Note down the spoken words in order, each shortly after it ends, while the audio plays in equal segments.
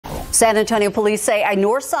San Antonio police say a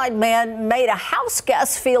Northside man made a house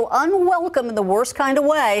guest feel unwelcome in the worst kind of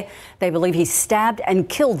way. They believe he stabbed and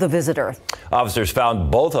killed the visitor. Officers found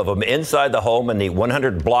both of them inside the home in the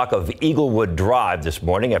 100 block of Eaglewood Drive this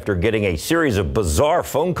morning after getting a series of bizarre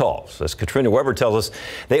phone calls. As Katrina Weber tells us,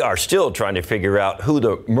 they are still trying to figure out who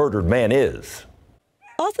the murdered man is.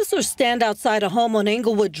 Officers stand outside a home on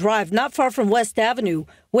Eaglewood Drive, not far from West Avenue,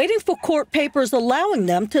 waiting for court papers allowing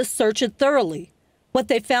them to search it thoroughly. What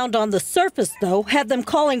they found on the surface, though, had them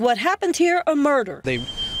calling what happened here a murder. They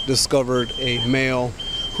discovered a male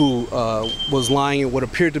who was lying in what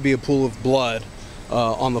appeared to be a pool of blood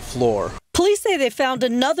on the floor. Police say they found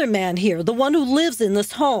another man here, the one who lives in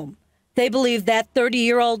this home. They believe that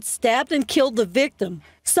 30-year-old stabbed and killed the victim,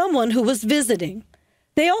 someone who was visiting.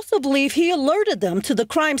 They also believe he alerted them to the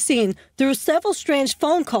crime scene through several strange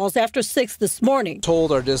phone calls after 6 this morning.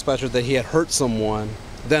 Told our dispatcher that he had hurt someone,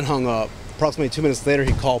 then hung up. Approximately 2 minutes later,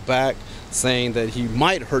 he called back saying that he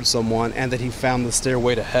might hurt someone and that he found the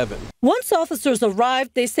stairway to heaven. Once officers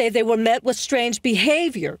arrived, they say they were met with strange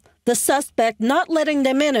behavior. The suspect not letting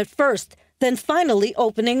them in at first, then finally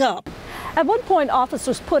opening up. At one point,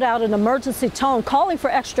 officers put out an emergency tone calling for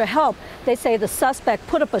extra help. They say the suspect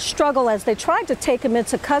put up a struggle as they tried to take him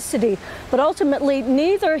into custody, but ultimately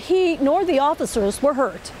neither he nor the officers were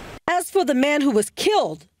hurt. As for the man who was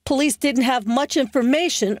killed, police didn't have much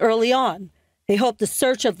information early on. They hoped the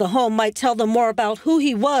search of the home might tell them more about who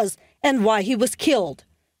he was and why he was killed.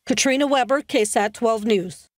 Katrina Weber, KSAT 12 News.